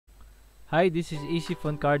Hi, this is Easy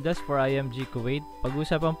Foncardas for IMG Kuwait.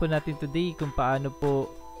 Pag-usapan po natin today kung paano po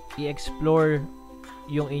i-explore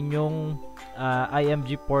yung inyong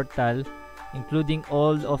IMG Portal, including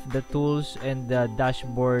all of the tools and the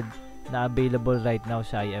dashboard na available right now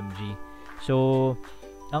sa IMG. So,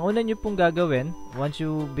 ang una nyo pong gagawin, once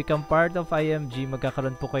you become part of IMG,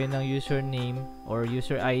 magkakaroon po kayo ng username or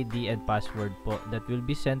user ID and password po that will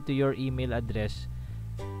be sent to your email address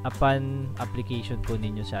upon application po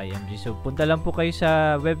ninyo sa IMG. So, punta lang po kayo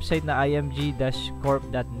sa website na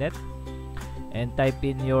img-corp.net and type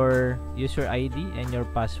in your user ID and your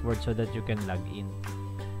password so that you can log in.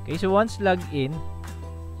 Okay, so once log in,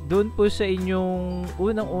 doon po sa inyong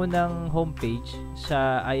unang-unang homepage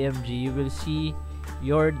sa IMG, you will see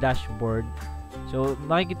your dashboard. So,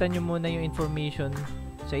 makikita nyo muna yung information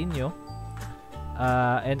sa inyo.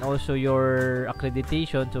 And also your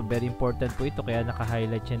accreditation. So very important po ito, kaya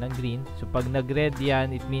naka-highlight siya ng green. So pag nag-red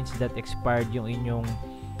yan, it means that expired yung inyong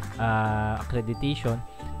accreditation.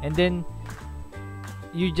 And then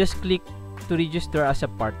you just click to register as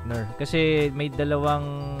a partner, kasi may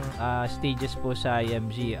dalawang stages po sa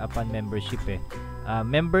IMG upon membership eh.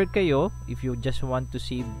 Member kayo if you just want to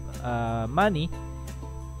save money,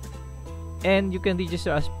 and you can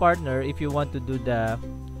register as partner if you want to do the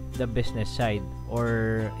business side,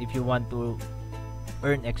 or if you want to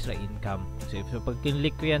earn extra income. So pag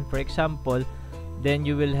kinlik ko yan, for example, then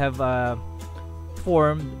you will have a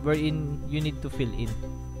form wherein you need to fill in.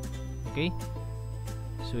 Okay?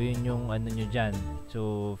 So yun yung ano nyo dyan.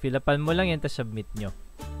 So fill upan mo lang yan, tapos submit nyo.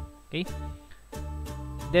 Okay?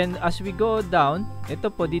 Then as we go down,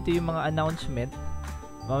 ito po, dito yung mga announcement.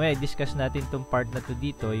 Mamaya discuss natin tong part na to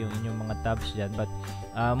dito, yung inyong mga tabs dyan. But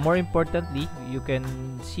more importantly, you can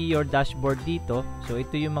see your dashboard dito. So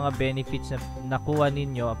ito yung mga benefits na nakuha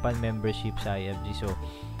ninyo upon membership sa IMG. So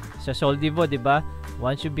sa Soldivo, diba,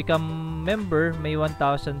 once you become member, may 1,000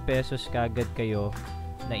 pesos kagad kayo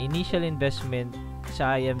na initial investment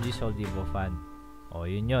sa IMG Soldivo Fund. O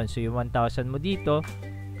yun yun. So yung 1,000 mo dito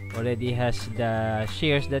already has the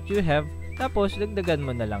shares that you have. Tapos, dagdagan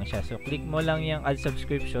mo na lang siya. So, click mo lang yung add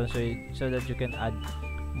subscription so that you can add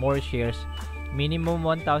more shares. Minimum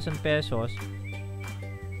 1,000 pesos.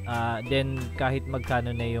 Then, kahit magkano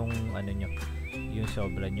na yung, ano nyo, yung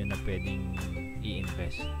sobra nyo na pwedeng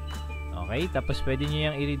i-invest. Okay? Tapos, pwede nyo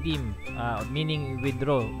yung i-redeem. Meaning,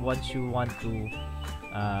 withdraw once you want to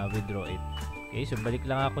withdraw it. Okay? So, balik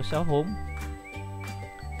lang ako sa home.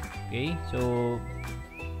 Okay? So,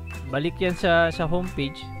 balik yan sa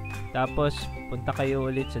homepage. Tapos, punta kayo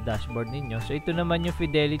ulit sa dashboard ninyo. So, ito naman yung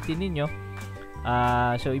fidelity ninyo.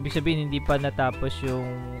 So, ibig sabihin, hindi pa natapos yung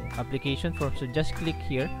application form. So, just click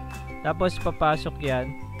here. Tapos, papasok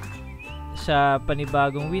yan sa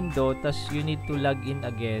panibagong window. Tapos, you need to log in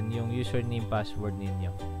again yung username, password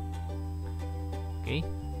ninyo. Okay?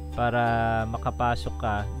 Para makapasok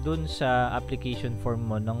ka dun sa application form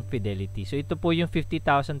mo ng fidelity. So, ito po yung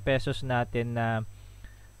 50,000 pesos natin na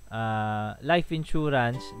life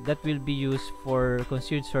insurance that will be used for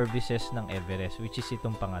concierge services ng Everest, which is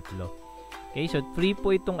itong pangatlo. Okay, so free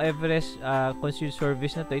po itong Everest concierge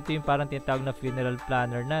service na to. Ito yung parang tinatawag na funeral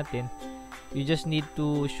planner natin. You just need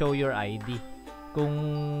to show your ID. Kung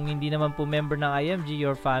hindi naman po member ng IMG,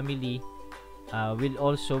 your family will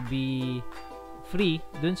also be free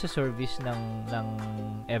dun sa service ng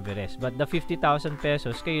Everest. But the 50,000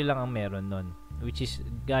 pesos, kayo lang ang meron nun, which is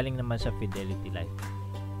galing naman sa Fidelity Life.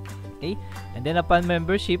 Okay? And then upon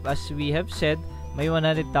membership, as we have said, may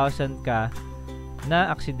 100,000 ka na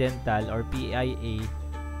accidental or PIA,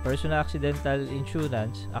 personal accidental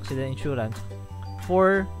insurance, accident insurance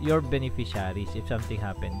for your beneficiaries if something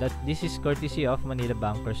happened. This is courtesy of Manila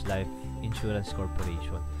Bankers Life Insurance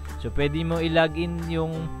Corporation. So pwede mo i-login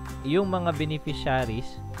yung mga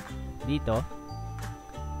beneficiaries dito,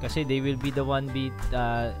 kasi they will be the one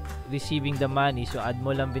receiving the money. So add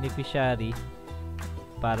mo lang beneficiary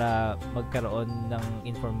para magkaroon ng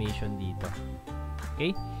information dito.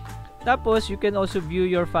 Okay? Tapos, you can also view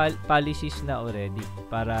your policies na already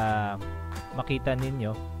para makita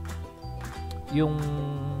ninyo yung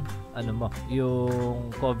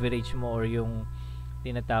yung coverage mo or yung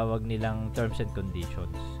tinatawag nilang terms and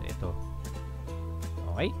conditions. Ito.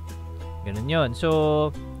 Okay? Ganun yun.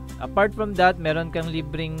 So, apart from that, meron kang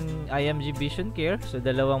libreng IMG Vision Care. So,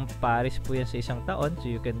 dalawang pares po yan sa isang taon. So,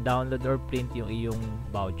 you can download or print yung iyong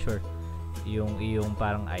voucher. Yung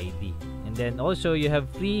parang ID. And then, also, you have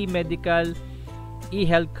free medical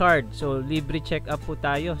e-health card. So, libre check-up po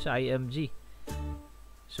tayo sa IMG.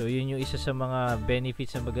 So, yun yung isa sa mga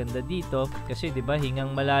benefits na maganda dito. Kasi, di ba,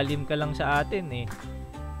 hingang malalim ka lang sa atin eh.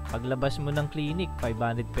 Paglabas mo ng clinic,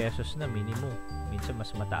 500 pesos na minimum. Minsan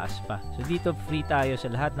mas mataas pa. So dito free tayo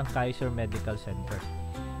sa lahat ng Kaiser Medical Center.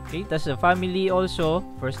 Okay, tas the family also,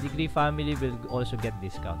 first degree family will also get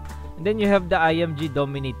discount. And then you have the IMG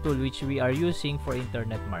Dominate tool which we are using for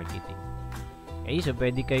internet marketing. Okay, so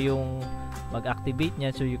pwede kayong mag-activate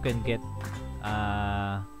niyan so you can get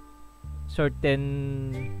certain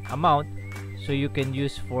amount so you can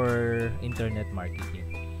use for internet marketing.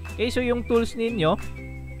 Okay, so yung tools ninyo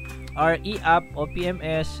are e-app o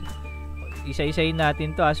PMS. Isa-isayin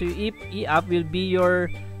natin to. So yung e-app will be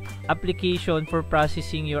your application for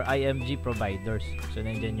processing your IMG providers. So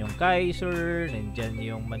nandyan yung Kaiser, nandyan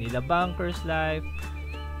yung Manila Bankers Life.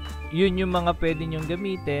 Yun yung mga pwede nyong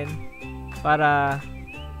gamitin para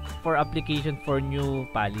for application for new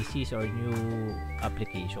policies or new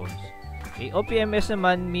applications. Okay, OPMS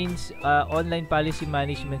naman means online policy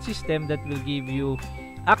management system that will give you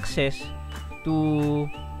access to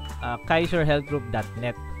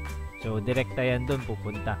kaiserhealthgroup.net. So direkta yan doon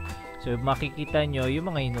pupunta. So makikita nyo yung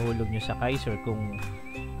mga hinuhulog nyo sa Kaiser kung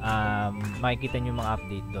makikita nyo mga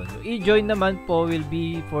update doon. So e-join naman po will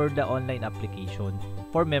be for the online application.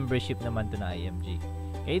 For membership naman to na IMG.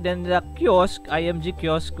 Okay, then the kiosk, IMG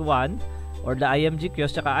Kiosk 1 or the IMG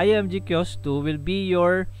Kiosk saka IMG Kiosk 2 will be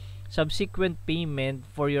your subsequent payment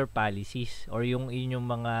for your policies or yung inyong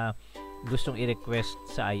mga gustong i-request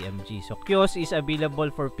sa IMG. So kiosk is available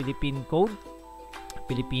for Philippine code.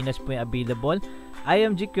 Pilipinas po yung available.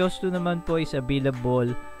 IMG Kiosk 2 naman po is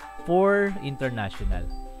available for international.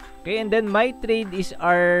 Okay, and then My Trade is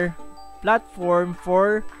our platform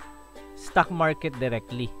for stock market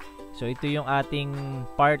directly. So ito yung ating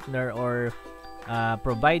partner or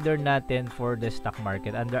provider natin for the stock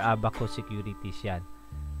market under Abacus Securities yan.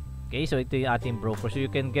 Okay, so ito yung ating broker. So you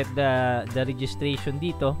can get the registration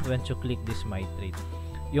dito once you click this My Trade.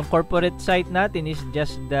 Yung corporate site natin is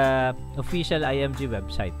just the official IMG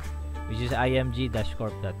website, which is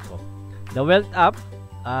img-corp.co. The Wealth app,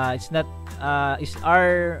 is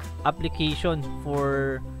our application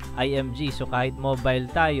for IMG. So kahit mobile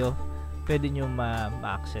tayo, pwede nyo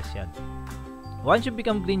ma-access yan. Once you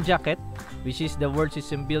become Green Jacket, which is the World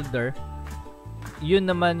System Builder, yun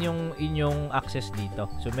naman yung inyong access dito.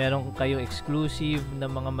 So meron kayong exclusive na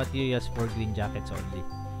mga materials for Green Jackets only.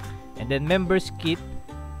 And then Members Kit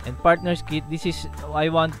and Partners Kit, this is, I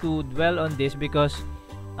want to dwell on this because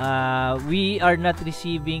we are not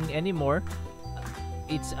receiving anymore.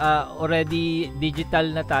 It's already digital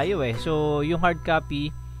na tayo eh. So yung hard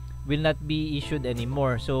copy will not be issued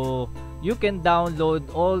anymore. So you can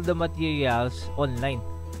download all the materials online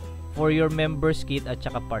for your Members Kit at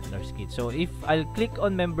saka Partners Kit. So if I'll click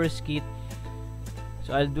on Members Kit,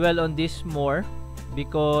 so I'll dwell on this more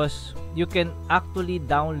because you can actually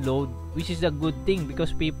download, which is a good thing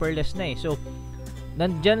because paperless na eh. So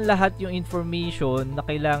nandyan lahat yung information na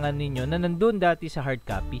kailangan ninyo na nandun dati sa hard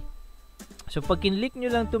copy. So pag kinlik nyo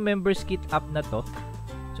lang to Members Kit app na to,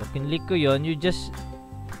 so kinlik ko yon, you just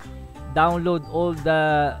download all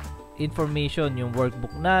the information, yung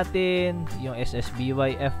workbook natin, yung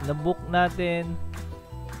SSBYF na book natin,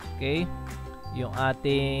 okay, yung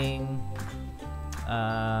ating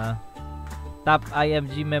top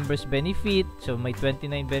IMG members benefit. So may 29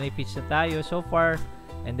 benefits na tayo so far,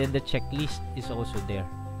 and then the checklist is also there.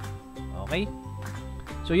 Okay,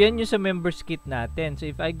 so yan yung sa Members Kit natin. So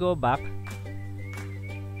if I go back,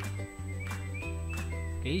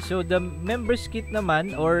 okay, so the Members Kit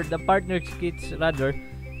naman or the Partners Kits rather,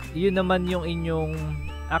 yun naman yung inyong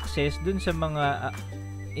access dun sa mga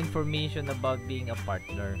information about being a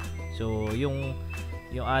partner. So yung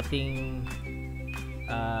ating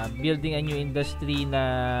building a new industry na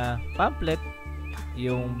pamphlet,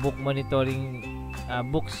 yung book monitoring,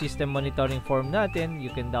 book system monitoring form natin,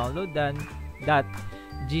 you can download that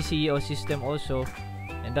GCEO system also,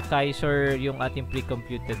 and the Kaiser yung ating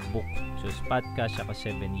pre-computed book, so Spotcash saka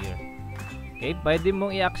 7-year. Okay, pwede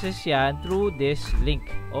mong i-access yan through this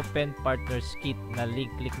link, Open Partners Kit na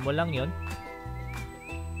link. Click mo lang yon.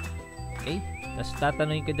 Okay, tapos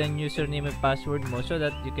tatanungin ka ng username and password mo so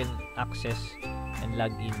that you can access and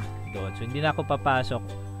log in doon. So hindi na ako papasok,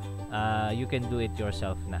 you can do it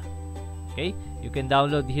yourself na. Okay, you can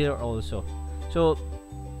download here also. So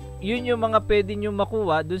yun yung mga pwede nyo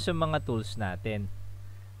makuha dun sa mga tools natin.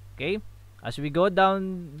 Okay, as we go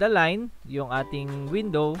down the line, yung ating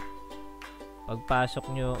window, pagpasok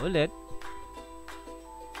nyo ulit,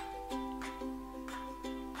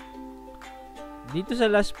 dito sa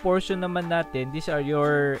last portion naman natin, these are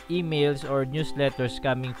your emails or newsletters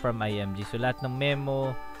coming from IMG. So lahat ng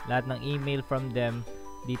memo, lahat ng email from them,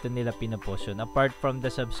 dito nila pinapost yun. Apart from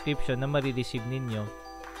the subscription na marireceive ninyo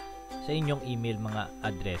sa inyong email mga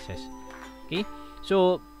addresses. Okay?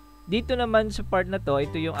 So, dito naman sa part na to,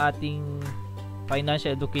 ito yung ating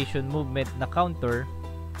financial education movement na counter.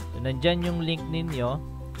 So, nandyan yung link ninyo.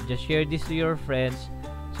 Just share this to your friends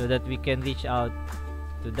so that we can reach out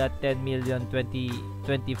to that 10 million 2025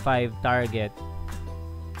 target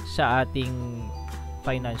sa ating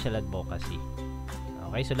financial advocacy.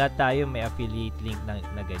 Okay, so lahat tayo may affiliate link na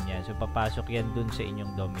ganyan. So, papasok yan dun sa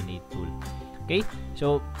inyong Dominate tool. Okay,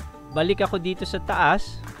 so balik ako dito sa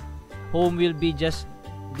taas. Home will be just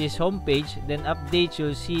this homepage. Then updates,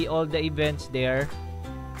 you'll see all the events there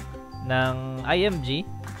ng IMG.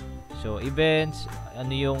 So, events,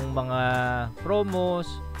 ano yung mga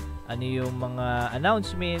promos, ano yung mga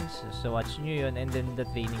announcements. So, watch nyo yun. And then the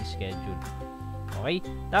training schedule. Okay?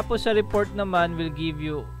 Tapos sa report naman will give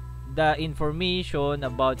you the information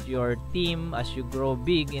about your team as you grow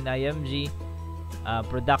big in IMG,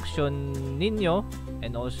 production ninyo,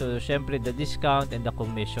 and also syempre the discount and the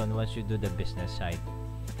commission once you do the business side.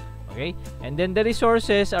 Okay? And then the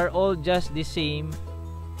resources are all just the same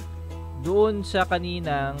doon sa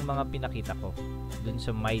kaninang mga pinakita ko. Doon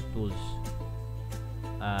sa My Tools.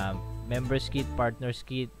 Members Kit, Partners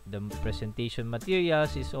Kit, the presentation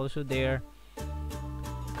materials is also there.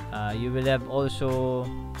 You will have also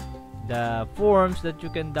the forms that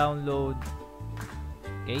you can download.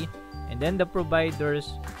 Okay? And then the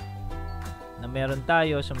providers na meron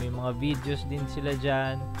tayo. So may mga videos din sila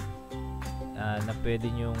dyan na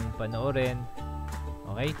pwede nyong panoorin.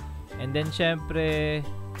 Okay? And then syempre,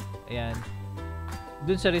 ayan,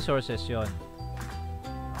 dun sa resources yon.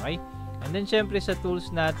 Okay? And then syempre sa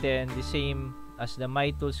tools natin, the same as the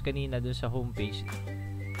My Tools kanina dun sa homepage.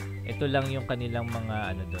 Ito lang yung kanilang mga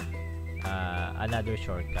ano dun, another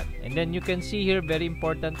shortcut. And then you can see here, very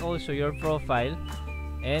important also, your profile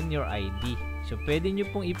and your ID. So pwede nyo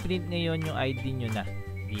pong i-print ngayon yung ID nyo na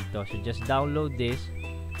dito. So just download this,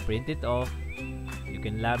 print it off. You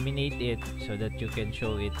can laminate it so that you can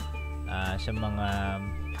show it sa mga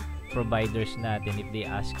providers natin if they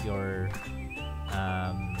ask your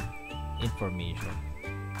information.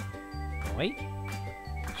 Okay?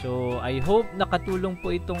 So, I hope nakatulong po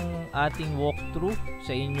itong ating walkthrough sa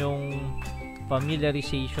inyong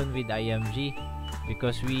familiarization with IMG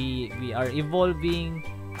because we are evolving.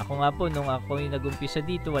 Ako nga po, nung ako yung nag-umpisa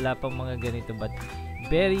dito, wala pang mga ganito, but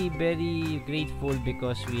very, very grateful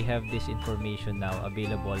because we have this information now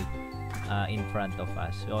available in front of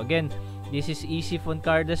us. So, again, this is Easy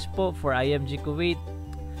Foncardas po for IMG Kuwait.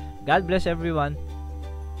 God bless everyone.